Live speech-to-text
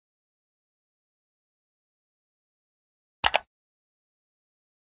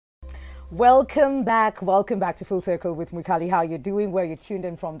Welcome back to Full Circle with Mukali. How you doing? Where you tuned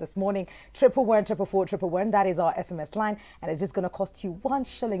in from this morning? 111 That is our SMS line, and it's just going to cost you 1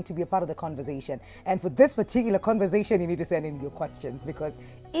 shilling to be a part of the conversation. And for this particular conversation, you need to send in your questions because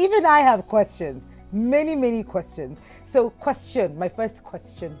even I have questions, many questions. So, my first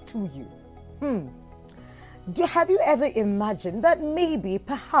question to you. Have you ever imagined that maybe,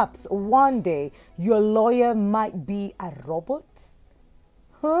 perhaps one day, your lawyer might be a robot?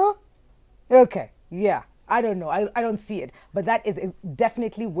 Huh? Okay, yeah, I don't know. I don't see it. But that is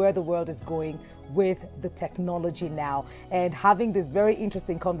definitely where the world is going with the technology now. And having this very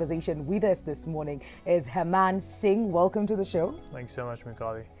interesting conversation with us this morning is Herman Singh. Welcome to the show. Thanks so much,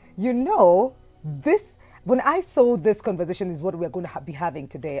 Mikali. You know, when I saw this conversation is what we're going to be having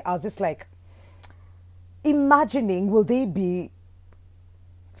today, I was just like, imagining, will they be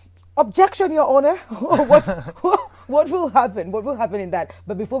objection, Your Honor? What will happen? What will happen in that?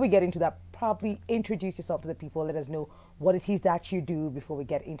 But before we get into that, probably introduce yourself to the people. Let us know what it is that you do before we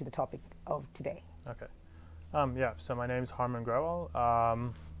get into the topic of today. Okay. So my name is Harman Grawal.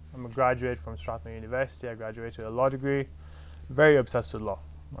 I'm a graduate from Strathmore University. I graduated with a law degree. Very obsessed with law,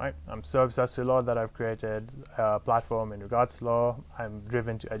 right? I'm so obsessed with law that I've created a platform in regards to law. I'm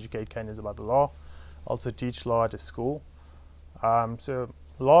driven to educate Kenyans about the law. Also teach law at a school. So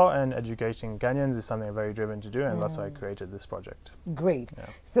law and educating Kenyans is something I'm very driven to do, and that's why I created this project. Great. Yeah.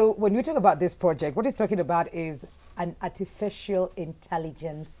 So when you talk about this project, what it's talking about is an artificial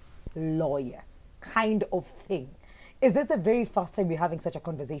intelligence lawyer kind of thing. Is this the very first time we're having such a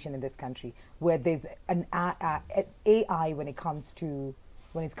conversation in this country where there's an AI when it comes to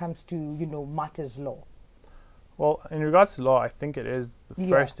matters law? Well, in regards to law, I think it is the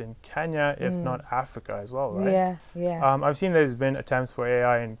first in Kenya, if not Africa as well, right? Yeah. I've seen there's been attempts for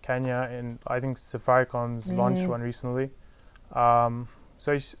AI in Kenya, and I think Safaricom's launched one recently.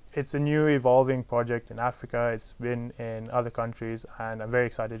 So it's a new evolving project in Africa. It's been in other countries, and I'm very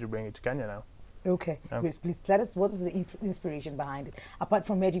excited to bring it to Kenya now. Okay. Please let us, what is the inspiration behind it? Apart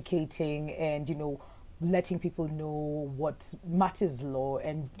from educating and, letting people know what matters law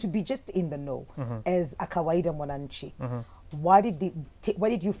and to be just in the know as a kawaida mwananchi. Why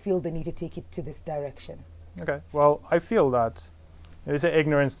did you feel the need to take it to this direction? Okay, well, I feel that they say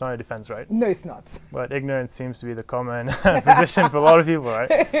ignorance is not a defense, right? No, it's not. But ignorance seems to be the common position for a lot of people,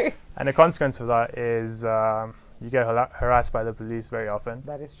 right? And the consequence of that is you get harassed by the police very often.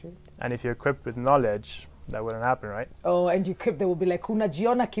 That is true. And if you're equipped with knowledge, that wouldn't happen, right? Oh, and they will be like,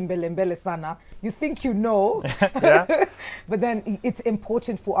 unajiona kimbelembele sana. You think you know. Yeah. But then it's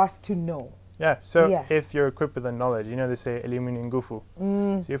important for us to know. Yeah, so if you're equipped with the knowledge, they say elimini nguvu.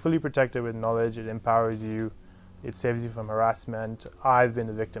 So you're fully protected with knowledge, it empowers you, it saves you from harassment. I've been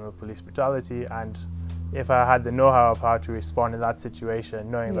the victim of police brutality, and if I had the know-how of how to respond in that situation,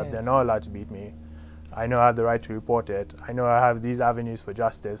 knowing that they're not allowed to beat me, I know I have the right to report it, I know I have these avenues for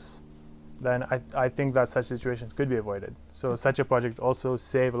justice, then I think that such situations could be avoided. So such a project also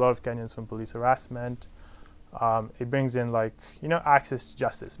save a lot of Kenyans from police harassment. It brings in access to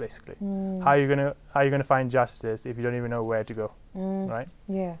justice basically. How are you gonna find justice if you don't even know where to go, right?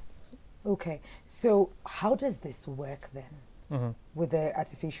 Yeah. Okay. So how does this work then with the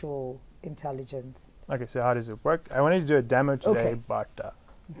artificial intelligence? Okay. So how does it work? I wanted to do a demo today, but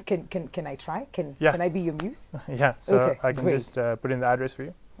can I try? Can I be your muse? Yeah. So I can just put in the address for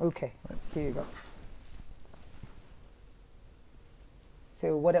you. Okay, here you go.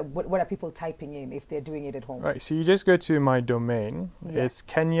 So what are people typing in if they're doing it at home? Right, so you just go to my domain. It's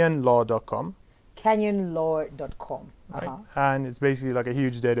kenyanlaw.com. kenyanlaw.com. Right? And it's basically like a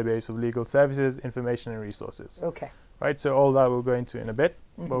huge database of legal services, information, and resources. Okay. Right, so all that we'll go into in a bit,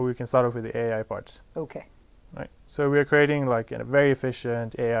 but we can start off with the AI part. Okay. Right, so we're creating like a very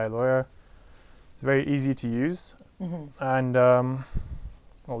efficient AI lawyer. It's very easy to use, and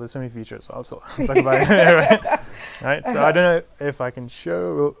well, there's so many features also. Let's talk about it. Right. So I don't know if I can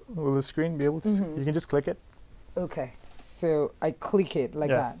show. Will the screen be able to? You can just click it. Okay. So I click it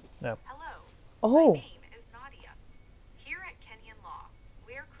like that. Yeah. Hello. My name is Nadia. Here at Kenyan Law,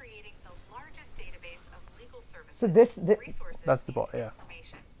 we are creating the largest database of legal services. So this resources. That's the bot. Yeah.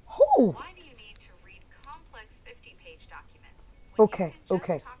 Information. Oh. Why do you need to read complex 50-page documents?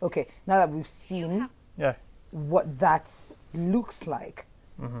 Okay. Now that we've seen what that looks like.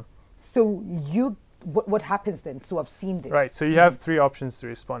 So what happens then? So I've seen this. Right. So you have 3 options to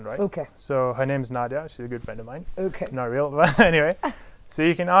respond, right? Okay. So her name's Nadia. She's a good friend of mine. Okay. Not real, but anyway. So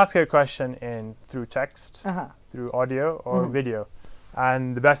you can ask her a question through text, through audio, or video.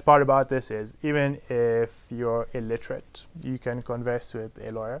 And the best part about this is, even if you're illiterate, you can converse with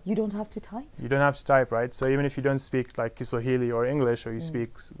a lawyer. You don't have to type? You don't have to type, right? So even if you don't speak like Kiswahili or English, or you speak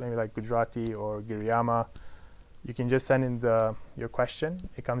maybe like Gujarati or Giriama, you can just send in your question.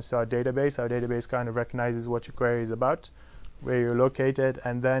 It comes to our database. Our database kind of recognizes what your query is about, where you're located,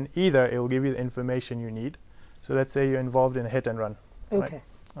 and then either it will give you the information you need. So let's say you're involved in a hit and run. Okay.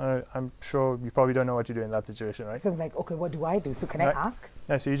 Right? I'm sure you probably don't know what to do in that situation, right? So I'm like, okay, what do I do? So can I ask?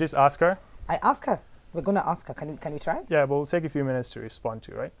 Yeah, so you just ask her. I ask her. We're going to ask her. Can we try? Yeah, but it'll take a few minutes to respond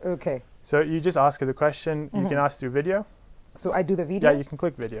to, right? Okay. So you just ask her the question. You can ask through video. So I do the video? Yeah, you can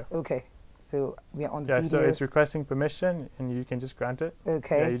click video. Okay. So we are on the Yeah, video. so it's requesting permission, and you can just grant it.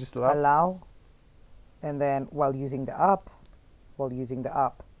 Okay. Yeah, you just allow. Allow. And then while using the app.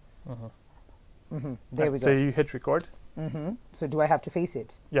 There we go. So you hit record. So do I have to face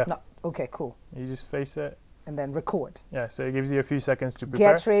it? Yeah. No. Okay, cool. You just face it. And then record. Yeah, so it gives you a few seconds to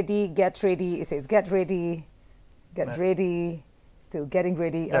prepare. Get ready, get ready. It says get ready, get ready. Still getting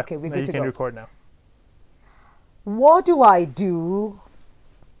ready. Yeah. Okay, we're No, good you to can go. record now. What do I do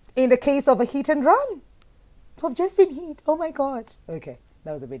in the case of a hit and run? So I've just been hit. Oh my God. Okay,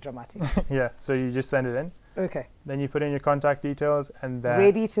 that was a bit dramatic. Yeah, so you just send it in. Okay. Then you put in your contact details, and then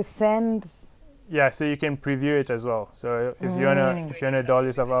Ready to send. yeah, so you can preview it as well. So if you wanna doll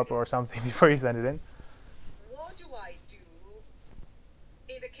yourself up or something before you send it in. What do I do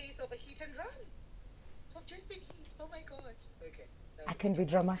in the case of a hit and run? So I've just been hit. Oh my God. Okay. I can be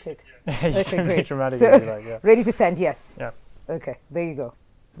dramatic. You Okay, can be great. dramatic So, if you like, yeah. ready to send, yes. Yeah. Okay, there you go.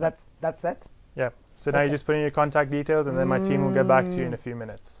 So that's it. Yeah. So now you Okay. just put in your contact details, and then my team will get back to you in a few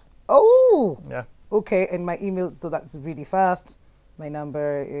minutes. Oh, Yeah. okay. And my email, so that's really fast. My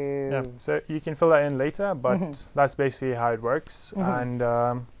number Yeah. is. So you can fill that in later, but that's basically how it works. And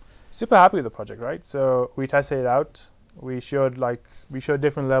super happy with the project, right? So we tested it out. We showed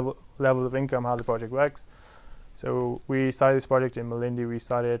different levels of income, how the project works. So we started this project in Malindi. We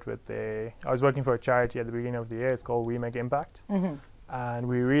started with I was working for a charity at the beginning of the year. It's called We Make Impact. And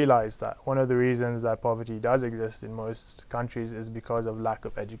we realized that one of the reasons that poverty does exist in most countries is because of lack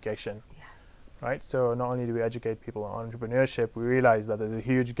of education. Yes. Right? So not only do we educate people on entrepreneurship, we realize that there's a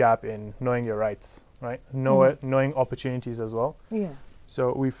huge gap in knowing your rights, right? Knowing opportunities as well. Yeah.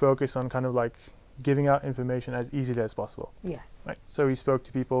 So we focus on kind of like giving out information as easily as possible. Yes. Right? So we spoke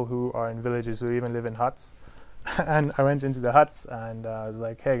to people who are in villages, who even live in huts. And I went into the huts and I was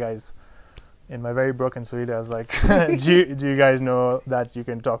like, hey guys, in my very broken Swahili, I was like, do you guys know that you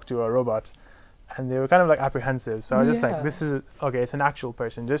can talk to a robot? And they were kind of like apprehensive. So I was just like, this is, okay, it's an actual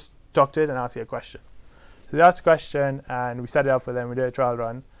person. Just talk to it and ask it a question. So they asked a question and we set it up for them. We did a trial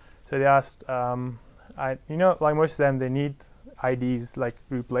run. So they asked, like most of them, they need IDs like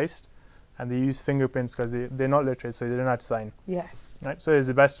replaced. And they use fingerprints because they're not literate, so they don't have to sign. Yes. Right? So it's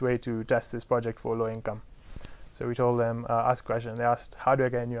the best way to test this project for low income. So we told them, ask a question. They asked, how do I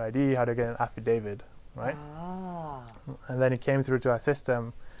get a new ID? How do I get an affidavit? Right? Ah. And then it came through to our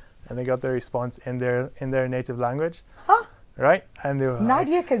system, and they got the response in their native language. Huh? Right? And they were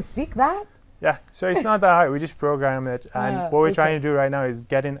Nadia can speak that? yeah. So it's not that hard. We just program it, and what we're okay. trying to do right now is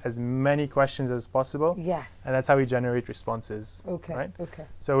get in as many questions as possible, Yes. and that's how we generate responses. Okay. Right? Okay.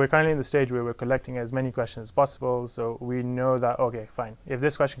 So we're currently in the stage where we're collecting as many questions as possible. So we know that, okay, fine. If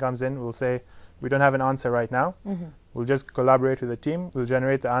this question comes in, we'll say, we don't have an answer right now. We'll just collaborate with the team. We'll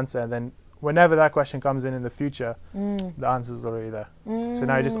generate the answer. And then whenever that question comes in the future, the answer is already there. So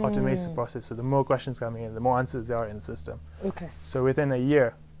now it just automates the process. So the more questions coming in, the more answers there are in the system. Okay. So within a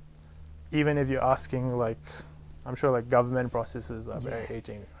year, even if you're asking, like, I'm sure like government processes are very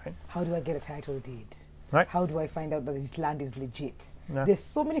irritating, right? How do I get a title deed? Right. How do I find out that this land is legit? Yeah. There's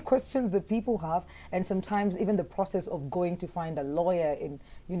so many questions that people have, and sometimes even the process of going to find a lawyer in,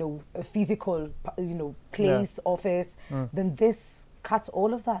 a physical, place, office, then this cuts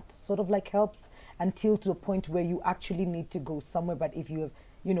all of that, sort of like helps until to a point where you actually need to go somewhere. But if you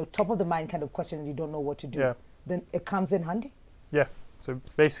have, top of the mind kind of question and you don't know what to do, then it comes in handy. Yeah. So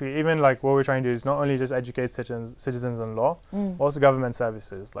basically, even like what we're trying to do is not only just educate citizens on law, also government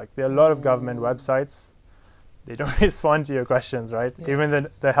services. Like there are a lot of government websites. They don't respond to your questions, right? Yeah. Even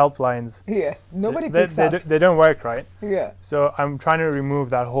the helplines. Yes, nobody picks up. They don't work, right? Yeah. So I'm trying to remove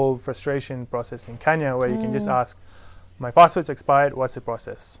that whole frustration process in Kenya where you can just ask, my passport's expired, what's the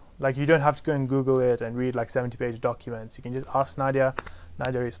process? Like you don't have to go and Google it and read like 70-page documents. You can just ask Nadia.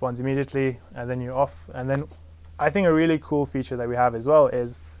 Nadia responds immediately, and then you're off. And then I think a really cool feature that we have as well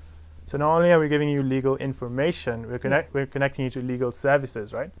is, so not only are we giving you legal information, we're connecting you to legal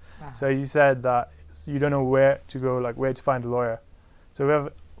services, right? So you said that you don't know where to go, like where to find a lawyer.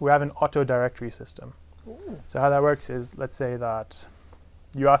 So we have an auto directory system. Ooh. So how that works is, let's say that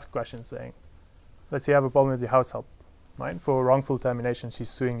you ask a question saying, let's say you have a problem with your house help, right? For wrongful termination, she's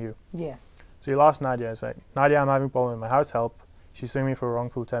suing you. Yes. So you'll ask Nadia, say, Nadia, I'm having a problem with my house help. She's suing me for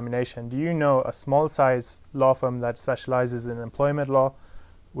wrongful termination. Do you know a small size law firm that specializes in employment law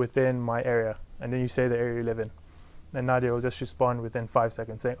within my area? And then you say the area you live in. And Nadia will just respond within 5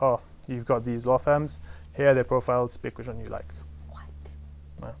 seconds saying, oh, you've got these law firms. Here are their profiles. Pick which one you like. What?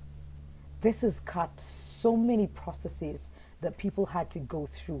 Yeah. This has cut so many processes that people had to go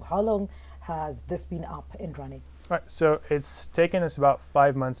through. How long has this been up and running? Right. So it's taken us about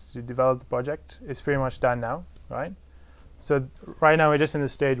 5 months to develop the project. It's pretty much done now, right? So right now we're just in the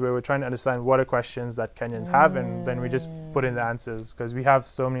stage where we're trying to understand what are questions that Kenyans have, and then we just put in the answers, because we have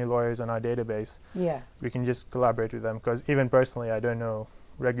so many lawyers on our database. Yeah. We can just collaborate with them, because even personally I don't know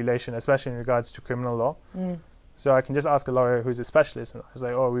regulation, especially in regards to criminal law. So I can just ask a lawyer who's a specialist, and I was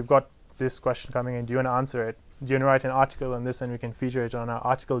like, oh, we've got this question coming in. Do you want to answer it? Do you want to write an article on this, and we can feature it on our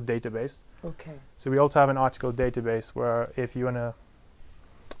article database? Okay. So we also have an article database where if you want to,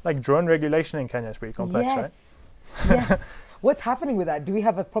 like, drone regulation in Kenya is pretty complex, Yes. right? Yes. What's happening with that? Do we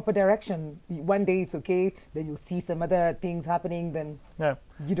have a proper direction? One day it's okay, then you'll see some other things happening, then Yeah.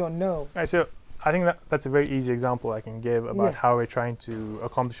 you don't know. Right, so I think that's a very easy example I can give about Yes. how we're trying to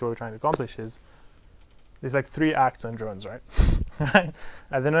accomplish what we're trying to accomplish. Is there's like 3 acts on drones, right?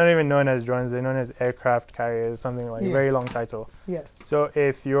 And they're not even known as drones, they're known as aircraft carriers, something like a very Yes. long title. Yes. So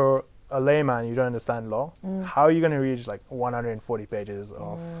if you're a layman, you don't understand law, how are you going to read like 140 pages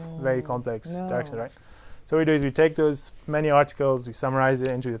of very complex directions, right? So what we do is we take those many articles, we summarize it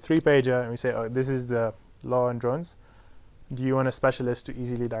into a 3-pager, and we say, oh, this is the law on drones. Do you want a specialist to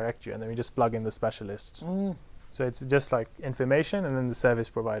easily direct you? And then we just plug in the specialist. So it's just like information and then the service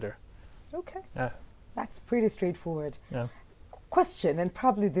provider. Okay. Yeah. That's pretty straightforward. Yeah. Question, and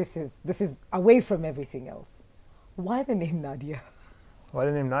probably this is away from everything else. Why the name Nadia? Why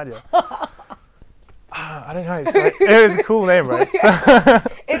the name Nadia? I don't know. It's like, it was a cool name, right?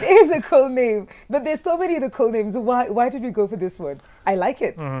 It is a cool name, but there's so many other cool names. Why did we go for this one? I like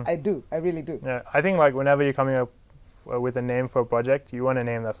it. I do. I really do. Yeah, I think like whenever you're coming up with a name for a project, you want a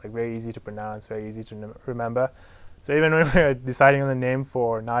name that's like very easy to pronounce, very easy to remember. So even when we were deciding on the name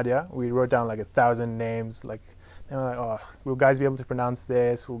for Nadia, we wrote down like 1,000 names. Like, they were like, oh, will guys be able to pronounce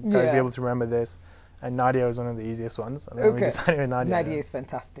this? Will guys be able to remember this? And Nadia was one of the easiest ones. And then we decided with Nadia. Nadia is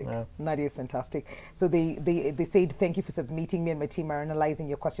fantastic. Yeah. Nadia is fantastic. So they said, thank you for submitting. Me and my team are analyzing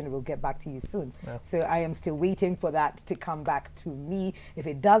your question. We'll get back to you soon. Yeah. So I am still waiting for that to come back to me. If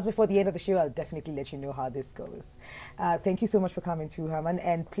it does before the end of the show, I'll definitely let you know how this goes. Thank you so much for coming through, Herman.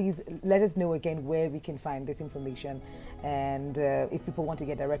 And please let us know again where we can find this information. And if people want to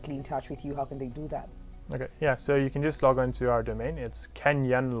get directly in touch with you, how can they do that? Okay, yeah, so you can just log on to our domain. It's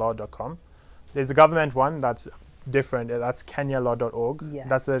kenyanlaw.com. There's the government one that's different. That's kenyalaw.org. Yes.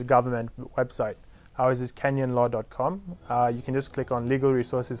 That's the government website. Ours is kenyanlaw.com. You can just click on legal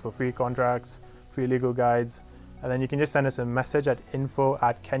resources for free contracts, free legal guides, and then you can just send us a message at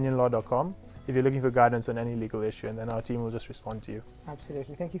info@kenyanlaw.com if you're looking for guidance on any legal issue, and then our team will just respond to you.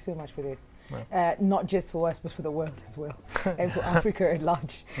 Absolutely. Thank you so much for this. Yeah. Not just for us, but for the world as well, and for Africa at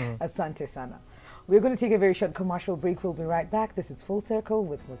large. Asante sana. We're going to take a very short commercial break. We'll be right back. This is Full Circle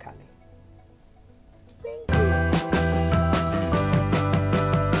with Mukali.